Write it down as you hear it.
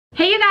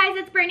Hey you guys,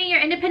 it's Brittany, your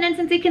independent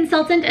Scentsy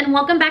consultant, and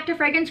welcome back to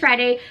Fragrance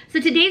Friday. So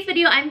today's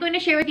video, I'm going to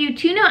share with you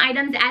 2 new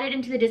items added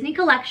into the Disney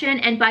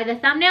collection, and by the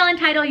thumbnail and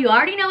title, you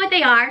already know what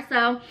they are,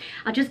 so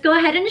I'll just go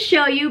ahead and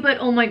show you, but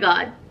oh my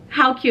god.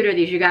 How cute are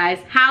these, you guys?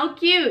 How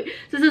cute!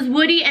 So this is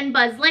Woody and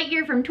Buzz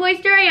Lightyear from Toy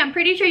Story. I'm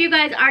pretty sure you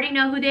guys already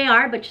know who they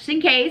are, but just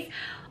in case.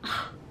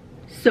 Oh,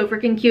 so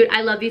freaking cute.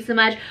 I love these so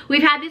much.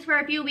 We've had these for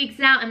a few weeks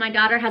now and my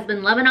daughter has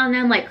been loving on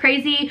them like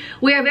crazy.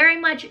 We are very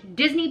much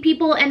Disney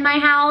people in my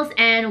house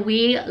and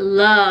we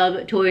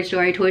love Toy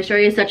Story. Toy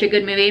Story is such a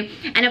good movie.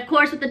 And of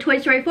course with the Toy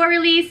Story 4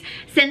 release,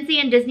 Scentsy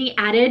and Disney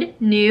added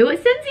new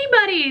Scentsy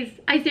buddies.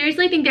 I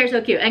seriously think they're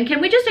so cute. And can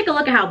we just take a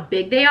look at how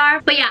big they are?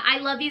 But yeah, I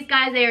love these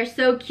guys. They are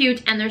so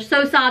cute and they're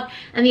so soft.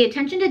 And the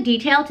attention to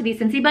detail to these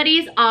Scentsy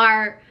buddies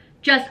are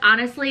just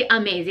honestly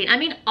amazing. I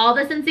mean, all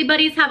the Scentsy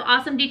buddies have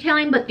awesome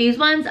detailing, but these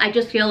ones, I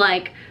just feel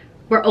like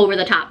we're over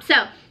the top.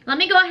 So let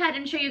me go ahead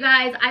and show you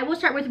guys. I will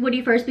start with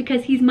Woody first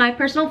because he's my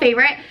personal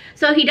favorite.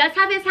 So he does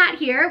have his hat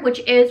here, which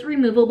is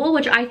removable,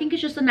 which I think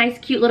is just a nice,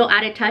 cute little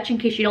added touch in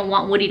case you don't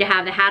want Woody to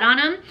have the hat on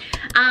him.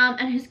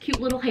 And his cute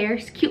little hair,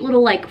 his cute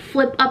little like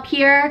flip up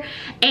here.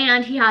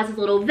 And he has his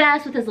little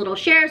vest with his little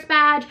sheriff's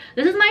badge.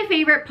 This is my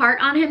favorite part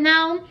on him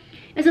though,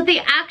 is that they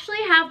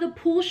actually have the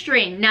pull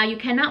string. Now you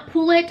cannot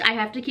pull it. I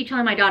have to keep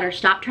telling my daughter,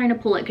 stop trying to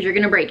pull it because you're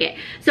gonna break it.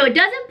 So it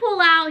doesn't pull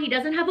out. He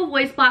doesn't have a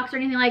voice box or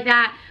anything like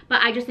that,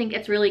 but I just think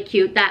it's really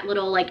cute, that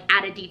little like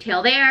added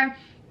detail there.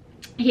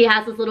 He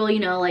has this little,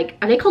 you know, like,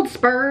 are they called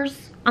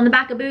spurs on the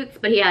back of boots?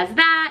 But he has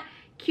that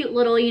cute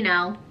little, you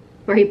know,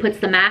 where he puts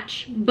the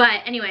match.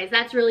 But anyways,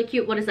 that's really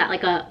cute. What is that,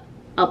 like a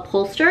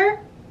holster?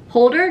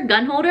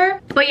 Gun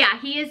holder. But yeah,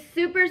 he is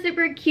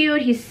super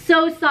cute. He's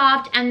so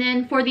soft. And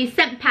then for the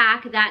scent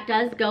pack, that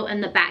does go in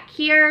the back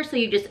here, so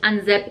you just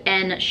unzip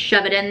and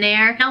shove it in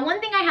there. Now one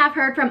thing I have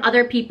heard from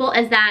other people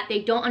is that they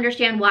don't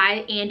understand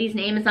why Andy's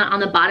name is not on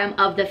the bottom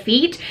of the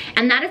feet,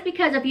 and that is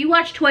because if you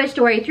watch Toy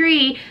Story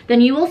 3, then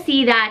you will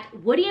see that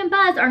Woody and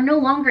Buzz are no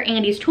longer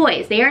Andy's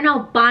toys. They are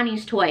now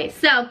Bonnie's toys.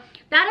 So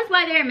that is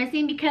why they're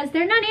missing, because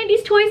they're not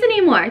Andy's toys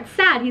anymore. It's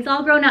sad, he's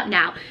all grown up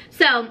now.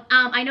 So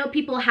I know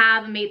people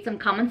have made some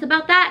comments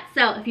about that.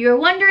 So if you're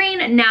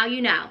wondering, now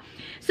you know.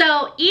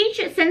 So each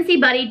Scentsy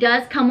buddy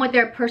does come with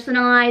their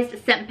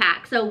personalized scent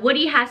pack. So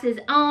Woody has his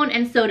own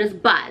and so does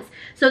Buzz.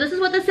 So this is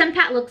what the scent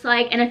pack looks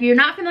like. And if you're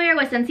not familiar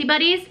with Scentsy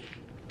buddies,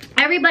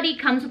 everybody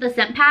comes with a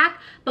scent pack,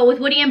 but with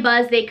Woody and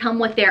Buzz, they come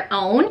with their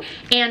own.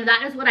 And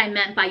that is what I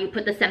meant by you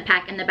put the scent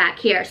pack in the back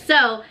here.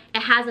 So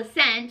it has a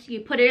scent, you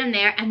put it in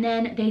there, and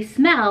then they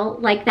smell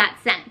like that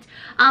scent.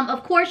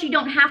 Of course, you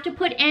don't have to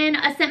put in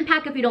a scent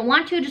pack if you don't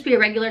want to, just be a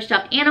regular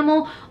stuffed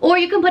animal, or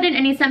you can put in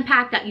any scent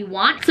pack that you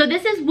want. So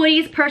this is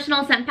Woody's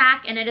personal scent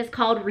pack, and it is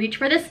called Reach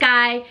for the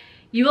Sky.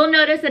 You will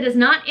notice it is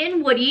not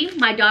in Woody.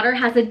 My daughter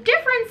has a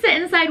different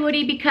scent inside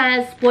Woody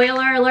because,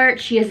 spoiler alert,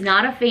 she is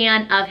not a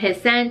fan of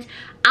his scent.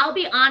 I'll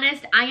be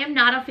honest, I am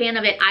not a fan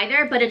of it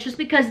either, but it's just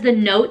because the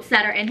notes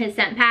that are in his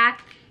scent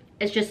pack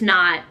is just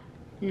not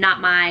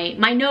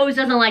my nose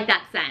doesn't like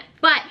that scent.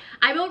 But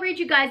I will read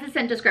you guys the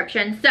scent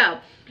description. So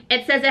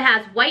it says it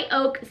has white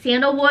oak,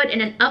 sandalwood,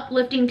 and an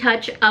uplifting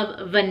touch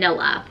of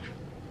vanilla.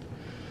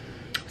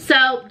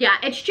 So yeah,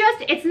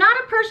 it's not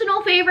a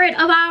personal favorite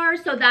of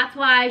ours, so that's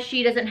why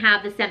she doesn't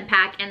have the scent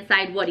pack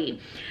inside Woody.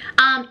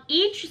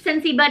 Each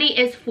Scentsy buddy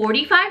is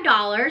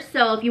 $45,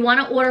 so if you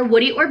want to order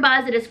Woody or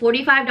Buzz, it is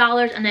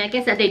 $45, and like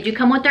I said, they do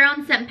come with their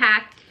own scent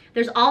pack.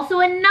 There's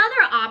also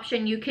another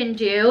option you can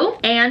do,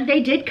 and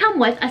they did come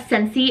with a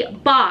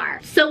Scentsy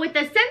bar. So with the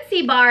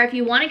Scentsy bar, if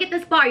you want to get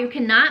this bar, you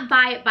cannot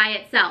buy it by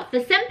itself.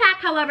 The scent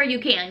pack, however, you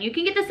can. You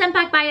can get the scent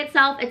pack by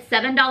itself. It's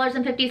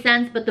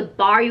 $7.50, but the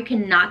bar you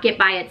cannot get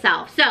by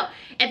itself. So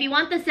if you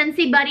want the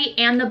Scentsy buddy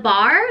and the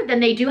bar, then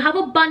they do have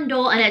a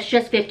bundle, and it's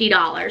just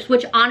 $50,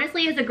 which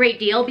honestly is a great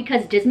deal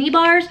because Disney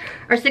bars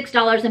are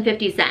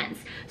 $6.50.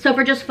 So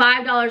for just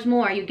 $5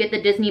 more, you get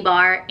the Disney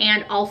bar,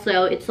 and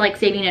also it's like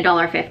saving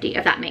 $1.50,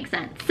 if that makes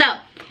sense. So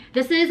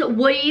this is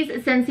Woody's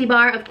Scentsy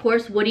bar. Of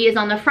course, Woody is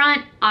on the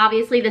front.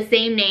 Obviously the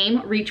same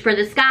name, Reach for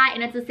the Sky,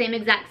 and it's the same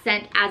exact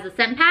scent as the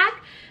scent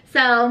pack.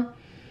 So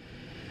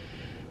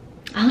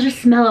I'll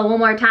just smell it one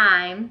more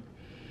time.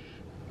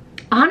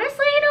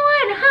 Honestly, you know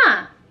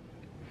what,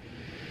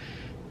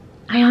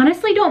 I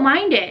honestly don't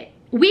mind it.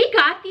 We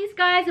got these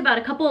guys about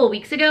a couple of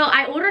weeks ago.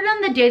 I ordered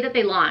them the day that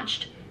they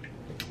launched.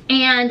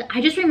 And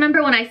I just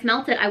remember when I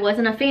smelt it, I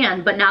wasn't a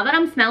fan. But now that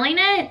I'm smelling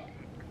it,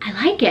 I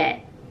like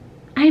it.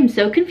 I am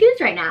so confused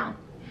right now.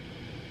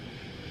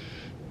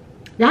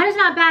 That is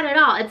not bad at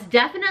all. It's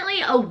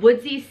definitely a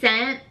woodsy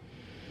scent.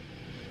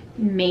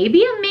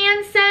 Maybe a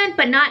man's scent,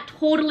 but not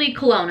totally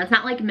cologne. It's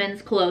not like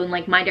men's cologne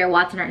like My Dear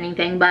Watson or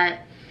anything, but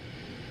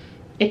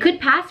it could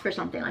pass for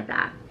something like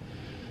that.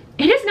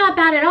 It is not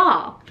bad at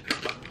all.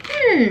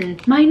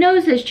 My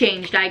nose has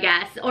changed, I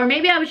guess. Or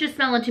maybe I was just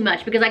smelling too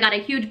much because I got a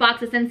huge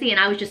box of Scentsy and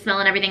I was just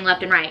smelling everything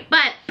left and right.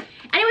 But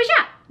anyways,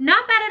 yeah,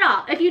 not bad at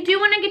all. If you do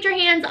want to get your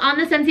hands on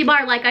the Scentsy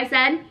bar, like I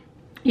said,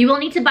 you will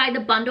need to buy the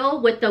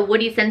bundle with the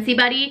Woody Scentsy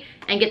buddy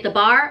and get the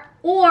bar,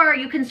 or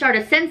you can start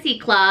a Scentsy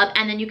club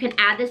and then you can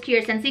add this to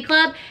your Scentsy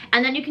club,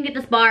 and then you can get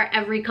this bar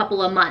every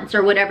couple of months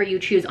or whatever you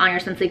choose on your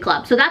Scentsy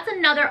club. So that's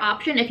another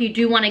option if you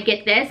do want to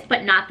get this,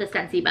 but not the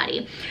Scentsy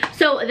Buddy.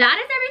 So that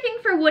is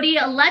everything for Woody.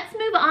 Let's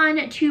move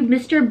on to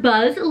Mr.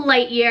 Buzz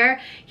Lightyear.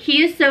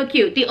 He is so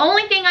cute. The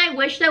only thing I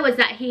wish though was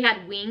that he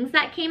had wings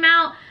that came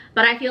out,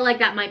 but I feel like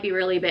that might be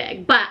really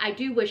big. But I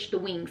do wish the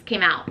wings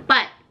came out.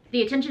 But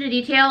the attention to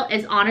detail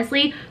is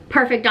honestly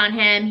perfect on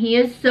him. He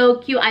is so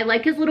cute. I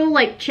like his little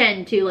like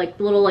chin too, like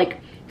the little like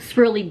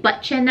swirly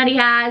butt chin that he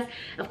has.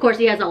 Of course,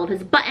 he has all of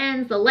his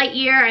buttons, the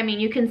Lightyear. I mean,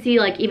 you can see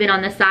like even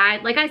on the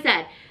side, like I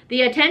said,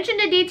 the attention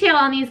to detail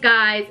on these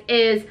guys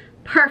is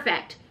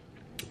perfect.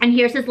 And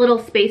here's his little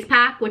space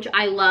pack, which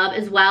I love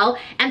as well.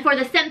 And for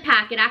the scent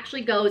pack, it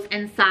actually goes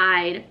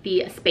inside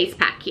the space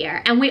pack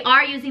here. And we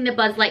are using the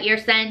Buzz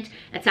Lightyear scent.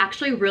 It's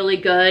actually really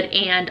good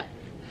and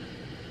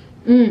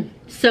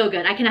so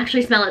good. I can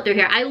actually smell it through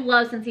here. I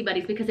love Scentsy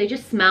Buddies because they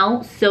just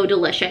smell so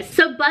delicious.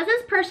 So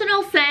Buzz's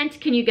personal scent,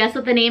 can you guess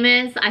what the name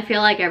is? I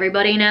feel like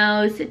everybody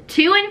knows.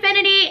 To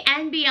Infinity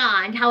and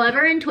Beyond.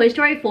 However, in Toy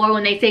Story 4,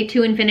 when they say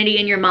to Infinity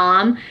and your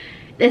mom,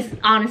 this is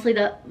honestly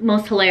the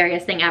most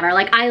hilarious thing ever.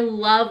 Like, I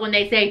love when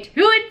they say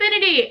to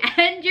Infinity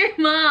and your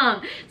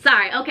mom.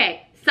 Sorry,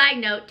 okay. Side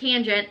note,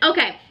 tangent.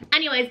 Okay,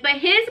 anyways, but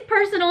his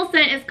personal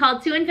scent is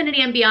called To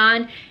Infinity and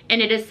Beyond,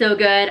 and it is so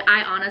good.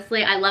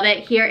 I love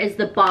it. Here is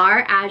the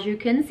bar. As you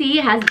can see,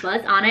 it has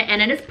Buzz on it,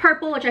 and it is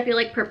purple, which I feel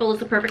like purple is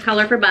the perfect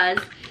color for Buzz.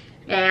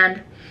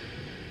 And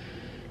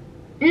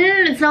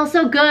it smells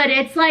so good.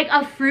 It's like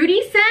a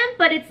fruity scent,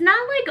 but it's not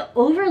like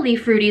overly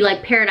fruity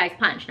like Paradise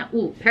Punch. Now,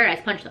 ooh,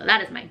 Paradise Punch though,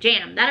 that is my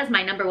jam. That is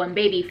my #1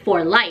 baby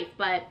for life,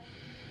 but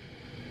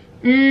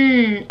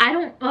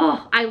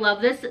I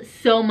love this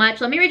so much.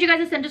 Let me read you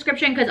guys the scent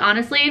description because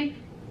honestly,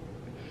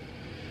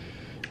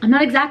 I'm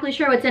not exactly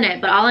sure what's in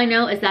it, but all I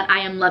know is that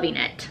I am loving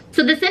it.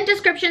 So the scent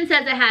description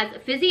says it has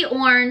fizzy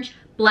orange,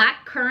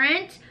 black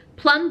currant,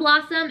 plum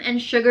blossom, and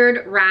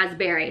sugared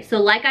raspberry. So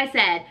like I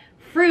said,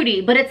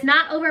 fruity, but it's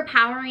not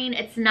overpowering.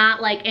 It's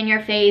not like in your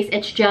face.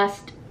 It's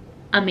just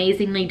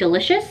amazingly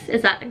delicious.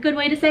 Is that a good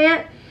way to say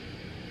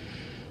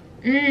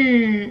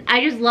it?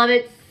 I just love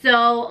it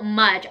so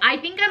much. I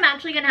think I'm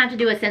actually gonna have to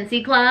do a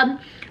Scentsy club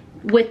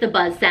with the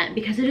Buzz scent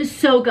because it is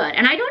so good.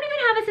 And I don't even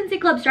have a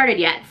Scentsy club started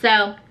yet.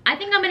 So I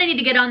think I'm gonna need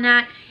to get on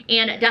that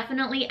and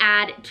definitely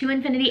add To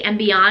Infinity and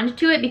Beyond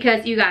to it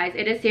because you guys,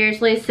 it is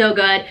seriously so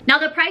good. Now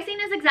the pricing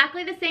is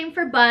exactly the same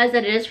for Buzz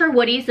that it is for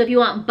Woody. So if you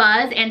want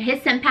Buzz and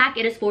his scent pack,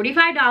 it is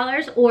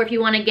 $45. Or if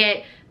you wanna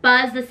get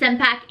Buzz, the scent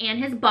pack,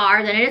 and his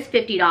bar, then it is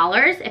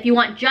 $50. If you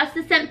want just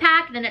the scent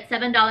pack, then it's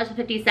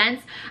 $7.50.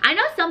 I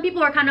know some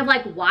people are kind of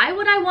like, why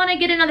would I want to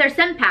get another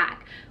scent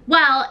pack?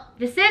 Well,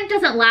 the scent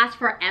doesn't last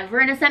forever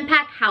in a scent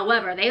pack.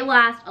 However, they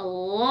last a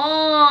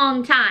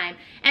long time.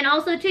 And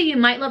also too, you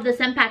might love the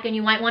scent pack and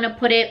you might want to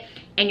put it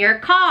in your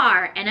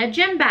car, in a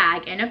gym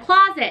bag, in a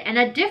closet, in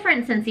a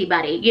different Scentsy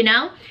Buddy, you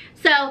know?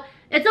 So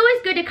it's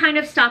always good to kind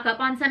of stock up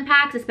on scent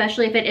packs,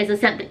 especially if it is a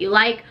scent that you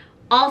like.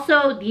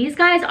 Also, these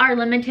guys are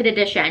limited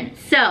edition.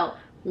 So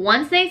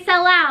once they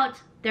sell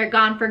out, they're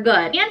gone for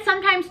good. And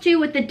sometimes too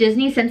with the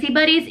Disney Scentsy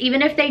Buddies,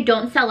 even if they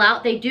don't sell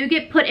out, they do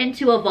get put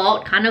into a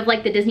vault, kind of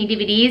like the Disney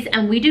DVDs,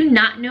 and we do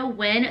not know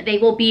when they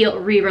will be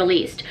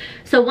re-released.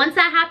 So once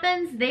that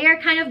happens, they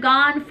are kind of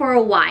gone for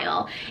a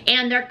while.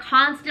 And they're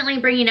constantly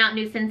bringing out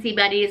new Scentsy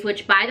Buddies,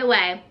 which by the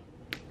way,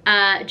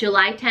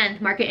 July 10th,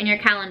 mark it in your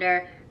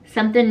calendar,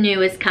 something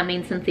new is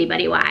coming Scentsy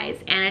Buddy wise,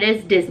 and it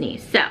is Disney.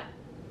 So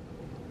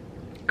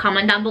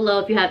comment down below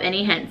if you have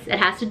any hints. It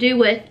has to do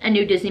with a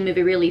new Disney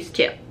movie release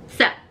too.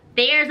 So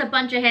there's a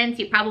bunch of hints.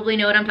 You probably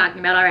know what I'm talking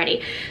about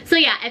already. So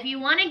yeah, if you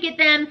want to get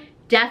them,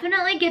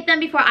 definitely get them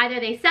before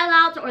either they sell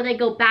out or they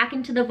go back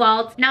into the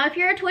vaults. Now, if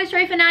you're a Toy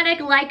Story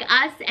fanatic like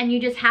us and you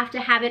just have to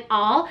have it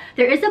all,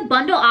 there is a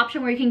bundle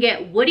option where you can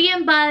get Woody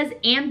and Buzz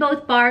and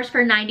both bars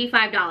for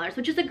 $95,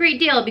 which is a great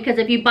deal because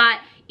if you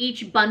bought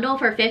each bundle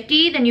for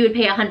 $50, then you would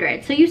pay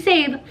 $100. So you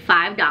save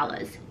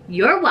 $5.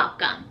 You're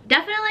welcome.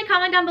 Definitely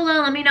comment down below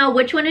and let me know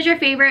which one is your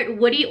favorite,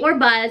 Woody or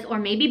Buzz, or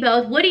maybe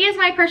both. Woody is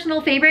my personal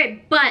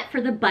favorite, but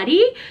for the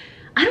Buddy,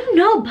 I don't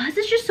know, Buzz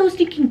is just so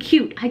stinking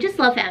cute. I just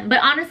love him. But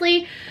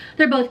honestly,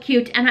 they're both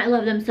cute and I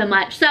love them so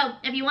much. So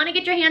if you want to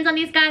get your hands on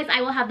these guys,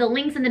 I will have the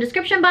links in the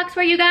description box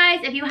for you guys.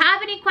 If you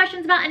have any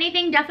questions about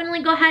anything,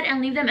 definitely go ahead and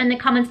leave them in the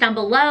comments down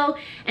below.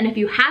 And if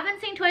you haven't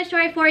seen Toy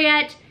Story 4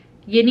 yet,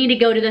 you need to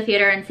go to the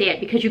theater and see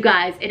it because you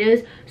guys, it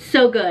is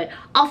so good.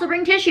 Also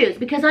bring tissues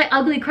because I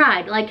ugly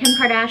cried like Kim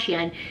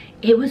Kardashian.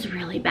 It was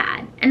really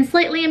bad and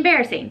slightly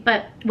embarrassing,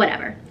 but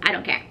whatever, I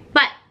don't care.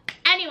 But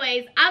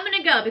anyways, I'm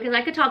gonna go because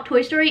I could talk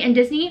Toy Story and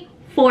Disney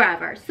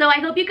forever. So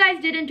I hope you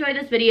guys did enjoy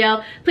this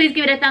video. Please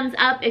give it a thumbs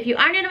up. If you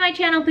are new to my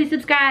channel, please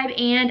subscribe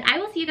and I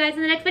will see you guys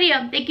in the next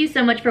video. Thank you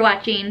so much for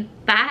watching.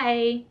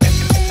 Bye.